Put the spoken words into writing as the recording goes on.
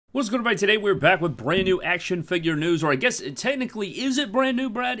What's going on, everybody? Today we're back with brand new action figure news, or I guess technically, is it brand new,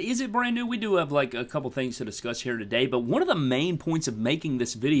 Brad? Is it brand new? We do have like a couple things to discuss here today, but one of the main points of making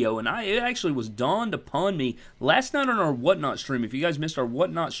this video, and it actually was dawned upon me last night on our Whatnot stream. If you guys missed our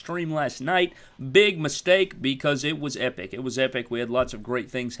Whatnot stream last night, big mistake because it was epic. It was epic. We had lots of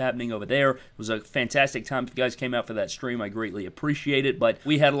great things happening over there. It was a fantastic time. If you guys came out for that stream, I greatly appreciate it, but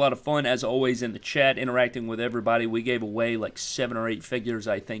we had a lot of fun as always in the chat, interacting with everybody. We gave away like 7 or 8 figures,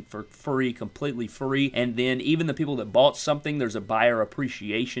 I think, for free, completely free, and then even the people that bought something, there's a buyer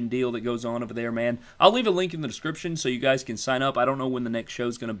appreciation deal that goes on over there, man. I'll leave a link in the description so you guys can sign up. I don't know when the next show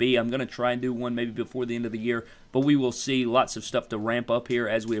is going to be. I'm going to try and do one maybe before the end of the year, but we will see. Lots of stuff to ramp up here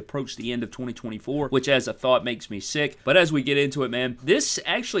as we approach the end of 2024, which as a thought makes me sick. But as we get into it, man, this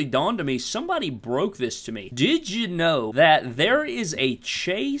actually dawned on me. Somebody broke this to me. Did you know that there is a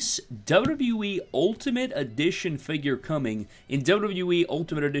Chase WWE Ultimate Edition figure coming in WWE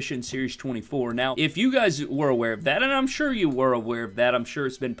Ultimate Edition Series 24? Now, if you guys were aware of that, and I'm sure you were aware of that, I'm sure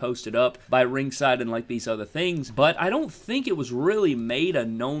it's been posted up by Ringside and like these other things, but I don't think it was really made a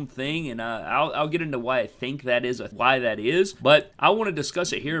known thing, and I'll get into why I think that is, why that is, but I want to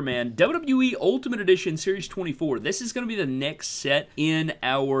discuss it here, man. WWE Ultimate Edition Series 24. This is going to be the next set in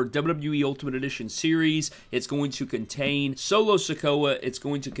our WWE Ultimate Edition series. It's going to contain Solo Sikoa, it's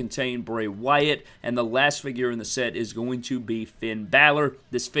going to contain Bray Wyatt, and the last figure in the set is going to be Finn Balor.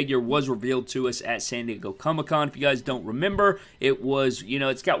 This figure was revealed to us at San Diego Comic-Con. If you guys don't remember, it was, you know,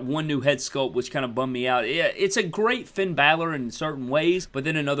 it's got one new head sculpt, which kind of bummed me out. It's a great Finn Balor in certain ways, but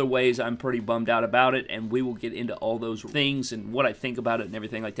then in other ways, I'm pretty bummed out about it, and we will get into all those things and what I think about it and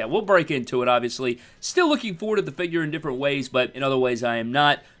everything like that. We'll break into it, obviously. Still looking forward to the figure in different ways, but in other ways, I am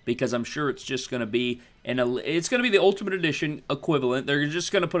not, because I'm sure it's just going to be it's going to be the Ultimate Edition equivalent. They're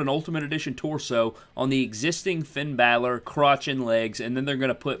just going to put an Ultimate Edition torso on the existing Finn Balor crotch and legs, and then they're going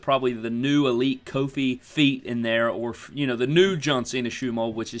to put probably the new Elite Kofi feet in there, or, you know, the new John Cena shoe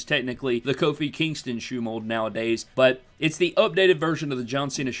mold, which is technically the Kofi Kingston shoe mold nowadays, but it's the updated version of the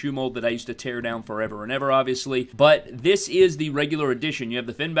John Cena shoe mold that I used to tear down forever and ever, obviously. But this is the regular edition. You have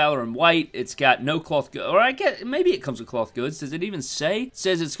the Finn Balor in white. It's got no cloth goods, or I guess maybe it comes with cloth goods. Does it even say? It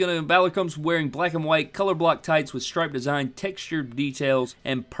says it's gonna. Balor comes wearing black and white color block tights with striped design, textured details,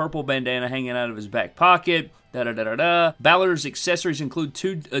 and purple bandana hanging out of his back pocket. Balor's accessories include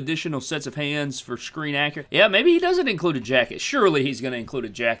 2 additional sets of hands for screen accurate. Yeah, maybe he doesn't include a jacket. Surely he's going to include a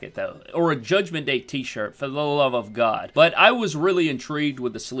jacket, though. Or a Judgment Day t-shirt, for the love of God. But I was really intrigued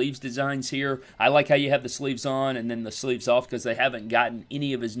with the sleeves designs here. I like how you have the sleeves on and then the sleeves off, because they haven't gotten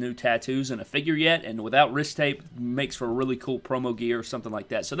any of his new tattoos in a figure yet, and without wrist tape, makes for a really cool promo gear or something like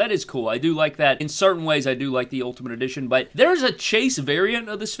that. So that is cool. I do like that. In certain ways, I do like the Ultimate Edition, but there's a Chase variant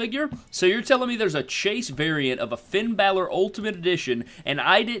of this figure. So you're telling me there's a Chase variant of a Finn Balor Ultimate Edition, and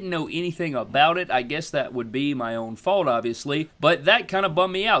I didn't know anything about it. I guess that would be my own fault, obviously, but that kind of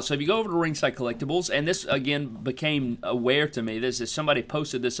bummed me out. So if you go over to Ringside Collectibles, and this again became aware to me, this is somebody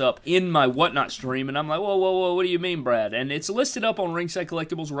posted this up in my Whatnot stream, and I'm like, whoa, what do you mean, Brad? And it's listed up on Ringside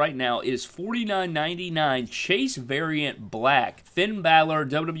Collectibles right now. It is $49.99 Chase variant black Finn Balor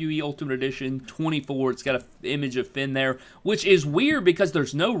WWE Ultimate Edition 24. It's got an image of Finn there, which is weird because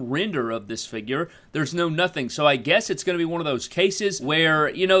there's no render of this figure. There's no nothing. So I guess it's going to be one of those cases where,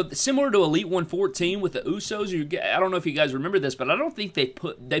 you know, similar to Elite 114 with the Usos, I don't know if you guys remember this, but I don't think they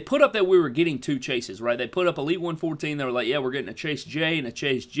put up that we were getting 2 Chases, right? They put up Elite 114, they were like, yeah, we're getting a Chase J and a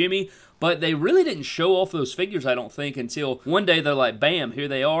Chase Jimmy, but they really didn't show off those figures, I don't think, until one day they're like, bam, here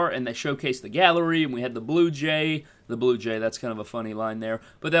they are, and they showcased the gallery, and we had the Blue Jay, that's kind of a funny line there.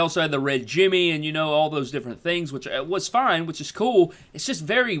 But they also had the Red Jimmy and, you know, all those different things, which was fine, which is cool. It's just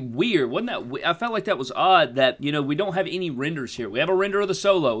very weird. Wasn't that? I felt like that was odd that, you know, we don't have any renders here. We have a render of the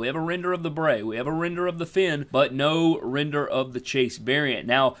Solo. We have a render of the Bray. We have a render of the Finn, but no render of the Chase variant.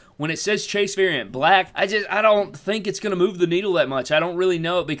 Now, when it says Chase variant black, I don't think it's going to move the needle that much. I don't really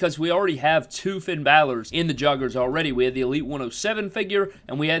know it because we already have 2 Finn Balors in the joggers already. We had the Elite 107 figure,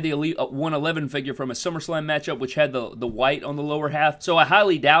 and we had the Elite 111 figure from a SummerSlam matchup, which had the white on the lower half. So I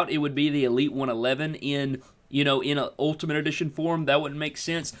highly doubt it would be the Elite 111 in you know, in an Ultimate Edition form. That wouldn't make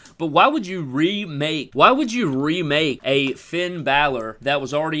sense. But why would you remake a Finn Balor that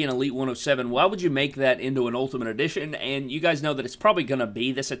was already in Elite 107? Why would you make that into an Ultimate Edition? And you guys know that it's probably going to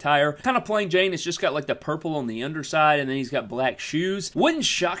be this attire. Kind of plain Jane. It's just got like the purple on the underside, and then he's got black shoes. Wouldn't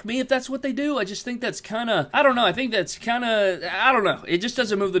shock me if that's what they do. I just think that's kind of, I don't know. I think that's kind of, I don't know. It just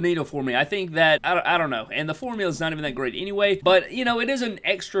doesn't move the needle for me. I think that, I don't know. And the formula is not even that great anyway. But, you know, it is an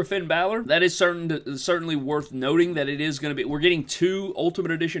extra Finn Balor. That is certainly worth worth noting that it is going to be, we're getting 2 Ultimate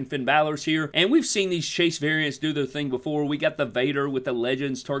Edition Finn Balor's here, and we've seen these Chase variants do their thing before. We got the Vader with the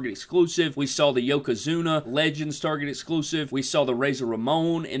Legends Target exclusive. We saw the Yokozuna Legends Target exclusive. We saw the Razor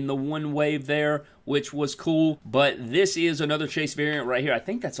Ramon in the one wave there, which was cool, but this is another Chase variant right here. I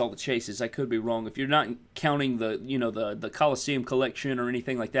think that's all the Chases. I could be wrong. If you're not counting the, you know, the Coliseum collection or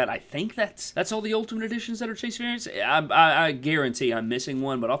anything like that, I think that's all the Ultimate Editions that are Chase variants. I guarantee I'm missing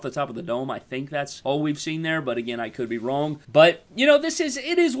one, but off the top of the dome, I think that's all we've seen there, but again, I could be wrong. But, you know,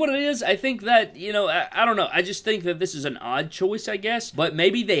 it is what it is. I think that, you know, I don't know. I just think that this is an odd choice, I guess, but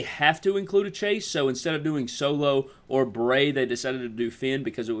maybe they have to include a Chase, so instead of doing Solo or Bray, they decided to do Finn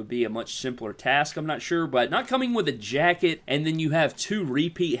because it would be a much simpler task, I'm not sure, but not coming with a jacket, and then you have 2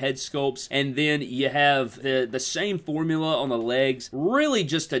 repeat head sculpts, and then you have the same formula on the legs. Really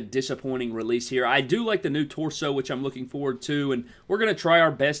just a disappointing release here. I do like the new torso, which I'm looking forward to, and we're going to try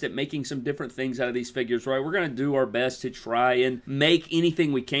our best at making some different things out of these figures, right? We're going to do our best to try and make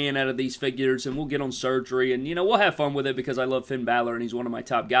anything we can out of these figures, and we'll get on surgery, and, you know, we'll have fun with it because I love Finn Balor, and he's one of my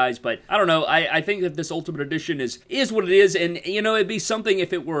top guys, but I don't know. I think that this Ultimate Edition is what it is, and, you know, it'd be something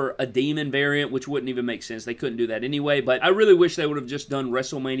if it were a Demon variant, which wouldn't even make sense. They couldn't do that anyway, but I really wish they would have just done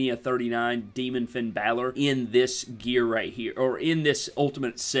WrestleMania 39 Demon Finn Balor in this gear right here, or in this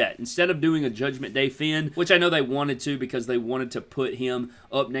Ultimate set, instead of doing a Judgment Day Finn, which I know they wanted to because they wanted to put him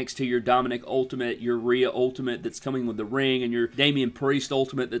up next to your Dominic Ultimate, your Rhea Ultimate that's coming with the ring, and your Damian Priest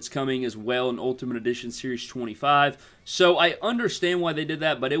Ultimate that's coming as well in Ultimate Edition Series 25. So I understand why they did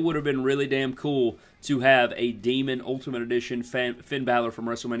that, but it would have been really damn cool to have a Demon Ultimate Edition Finn Balor from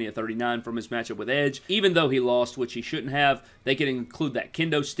WrestleMania 39 from his matchup with Edge. Even though he lost, which he shouldn't have, they could include that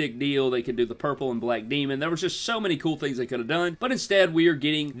kendo stick deal. They could do the purple and black Demon. There was just so many cool things they could have done. But instead, we are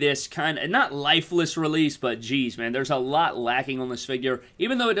getting this kind of, not lifeless release, but geez, man, there's a lot lacking on this figure.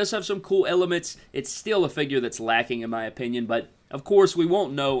 Even though it does have some cool elements, it's still a figure that's lacking in my opinion. But of course, we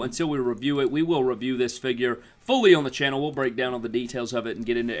won't know until we review it. We will review this figure fully on the channel. We'll break down all the details of it and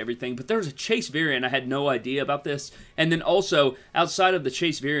get into everything. But there's a Chase variant. I had no idea about this. And then also, outside of the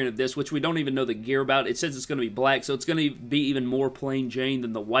Chase variant of this, which we don't even know the gear about, it says it's going to be black, so it's going to be even more plain Jane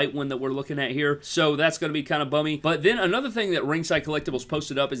than the white one that we're looking at here. So that's going to be kind of bummy. But then another thing that Ringside Collectibles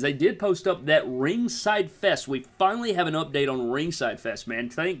posted up is they did post up that Ringside Fest. We finally have an update on Ringside Fest, man.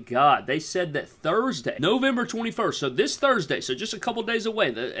 Thank God. They said that Thursday, November 21st, so this Thursday, so just a couple days away.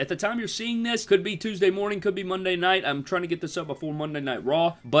 At the time you're seeing this, could be Tuesday morning, could be Monday night. I'm trying to get this up before Monday Night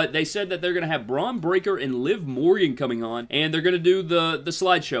Raw, but they said that they're going to have Braun Breaker and Liv Morgan coming on, and they're going to do the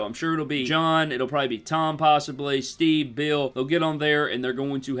slideshow. I'm sure it'll be John, it'll probably be Tom possibly, Steve, Bill. They'll get on there, and they're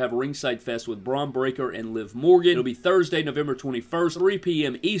going to have Ringside Fest with Braun Breaker and Liv Morgan. It'll be Thursday, November 21st, 3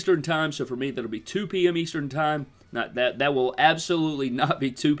 p.m. Eastern Time, so for me, that'll be 2 p.m. Eastern Time. Not that will absolutely not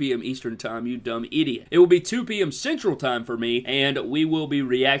be 2 p.m. Eastern Time, you dumb idiot. It will be 2 p.m. Central Time for me, and we will be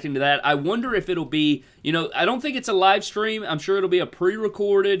reacting to that. I wonder if it'll be, you know, I don't think it's a live stream. I'm sure it'll be a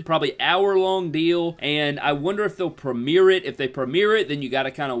pre-recorded, probably hour-long deal, and I wonder if they'll premiere it. If they premiere it, then you got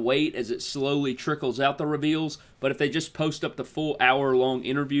to kind of wait as it slowly trickles out the reveals. But if they just post up the full hour-long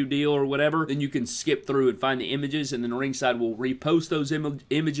interview deal or whatever, then you can skip through and find the images, and then Ringside will repost those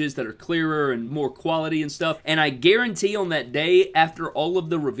images that are clearer and more quality and stuff. And I guarantee on that day, after all of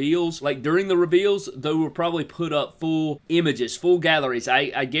the reveals, like during the reveals, they will probably put up full images, full galleries.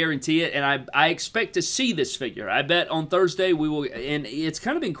 I guarantee it, and I expect to see this figure. I bet on Thursday we will, and it's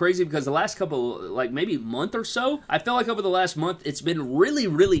kind of been crazy because the last couple, like maybe month or so, I feel like over the last month, it's been really,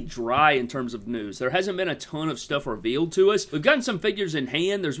 really dry in terms of news. There hasn't been a ton of stuff revealed to us. We've gotten some figures in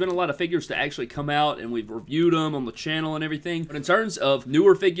hand. There's been a lot of figures to actually come out, and we've reviewed them on the channel and everything. But in terms of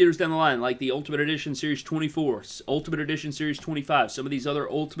newer figures down the line, like the Ultimate Edition Series 24, Ultimate Edition Series 25, some of these other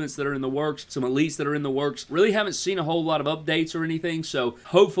Ultimates that are in the works, some Elites that are in the works, really haven't seen a whole lot of updates or anything. So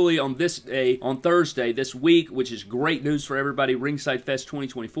hopefully on this day, on Thursday, this week, which is great news for everybody, Ringside Fest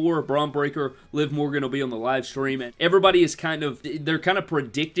 2024, Braun Breaker, Liv Morgan will be on the live stream, and everybody is they're kind of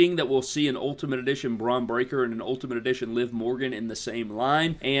predicting that we'll see an Ultimate Edition Braun Breaker and an Ultimate Edition Liv Morgan in the same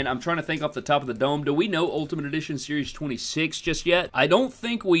line. And I'm trying to think off the top of the dome, do we know Ultimate Edition Series 26 just yet? I don't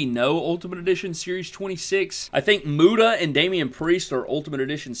think we know Ultimate Edition Series 26. I think Muta and Damian Priest are Ultimate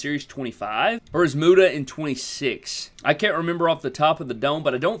Edition Series 25, or is Muta in 26? I can't remember off the top of the dome,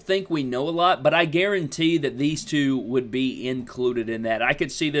 but I don't think we know a lot, but I guarantee that these two would be included in that. I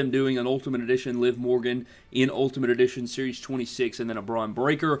could see them doing an Ultimate Edition Liv Morgan in Ultimate Edition Series 26 and then a Braun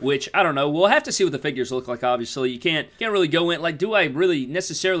Breaker, which, I don't know, we'll have to see what the figures look like, obviously. You can't really go in, like, do I really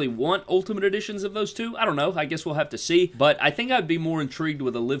necessarily want Ultimate Editions of those two? I don't know, I guess we'll have to see, but I think I'd be more intrigued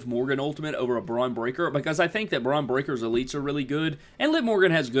with a Liv Morgan Ultimate over a Braun Breaker, because I think that Braun Breaker's Elites are really good, and Liv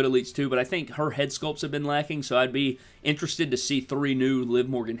Morgan has good Elites too, but I think her head sculpts have been lacking, so I'd be interested to see 3 new Liv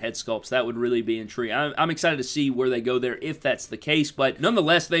Morgan head sculpts. That would really be intriguing. I'm excited to see where they go there if that's the case, but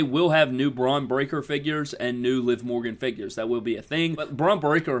nonetheless, they will have new Braun Breaker figures and new Liv Morgan figures. That will be a thing, but Braun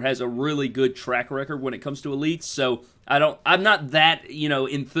Breaker has a really good track record when it comes to Elites, so I'm not that,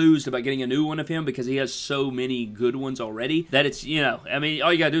 enthused about getting a new one of him because he has so many good ones already that it's, I mean,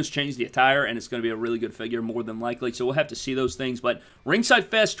 all you gotta do is change the attire and it's going to be a really good figure more than likely, so we'll have to see those things. But Ringside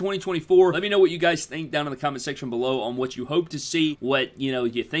Fest 2024, let me know what you guys think down in the comment section below on what you hope to see, what,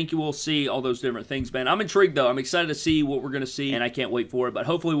 you think you will see, all those different things, man. I'm intrigued, though. I'm excited to see what we're going to see, and I can't wait for it, but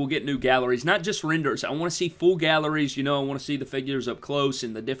hopefully we'll get new galleries, not just renders. I want to see full galleries, I want to see the figures up close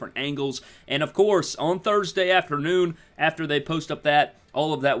and the different angles, and of course, on Thursday afternoon, after they post up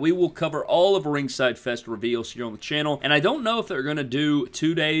all of that, we will cover all of Ringside Fest reveals here on the channel. And I don't know if they're going to do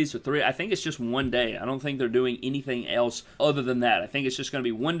 2 days or 3. I think it's just 1 day. I don't think they're doing anything else other than that. I think it's just going to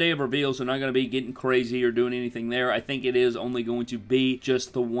be 1 day of reveals. They're not going to be getting crazy or doing anything there. I think it is only going to be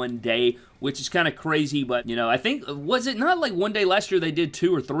just the 1 day, which is kind of crazy, but, I think, was it not like 1 day last year they did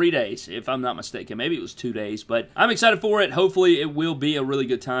 2 or 3 days, if I'm not mistaken. Maybe it was 2 days, but I'm excited for it. Hopefully it will be a really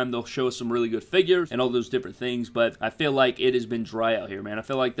good time. They'll show us some really good figures and all those different things, but I feel like it has been dry out here, man. I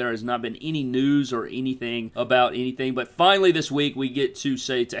feel like there has not been any news or anything about anything, but finally this week we get to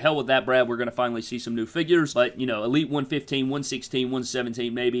say, to hell with that, Brad, we're going to finally see some new figures, but, Elite 115, 116,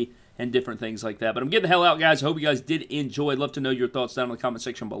 117 maybe, and different things like that. But I'm getting the hell out, guys. I hope you guys did enjoy. I'd love to know your thoughts down in the comment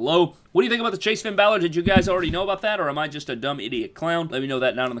section below. What do you think about the Chase Finn Balor? Did you guys already know about that, or am I just a dumb idiot clown? Let me know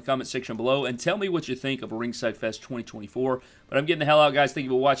that down in the comment section below, and tell me what you think of Ringside Fest 2024. But I'm getting the hell out, guys. Thank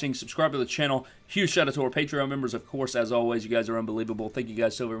you for watching. Subscribe to the channel. Huge shout out to our Patreon members, of course, as always. You guys are unbelievable. Thank you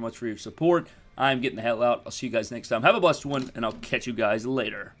guys so very much for your support. I'm getting the hell out. I'll see you guys next time. Have a blessed one, and I'll catch you guys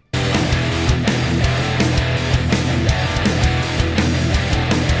later.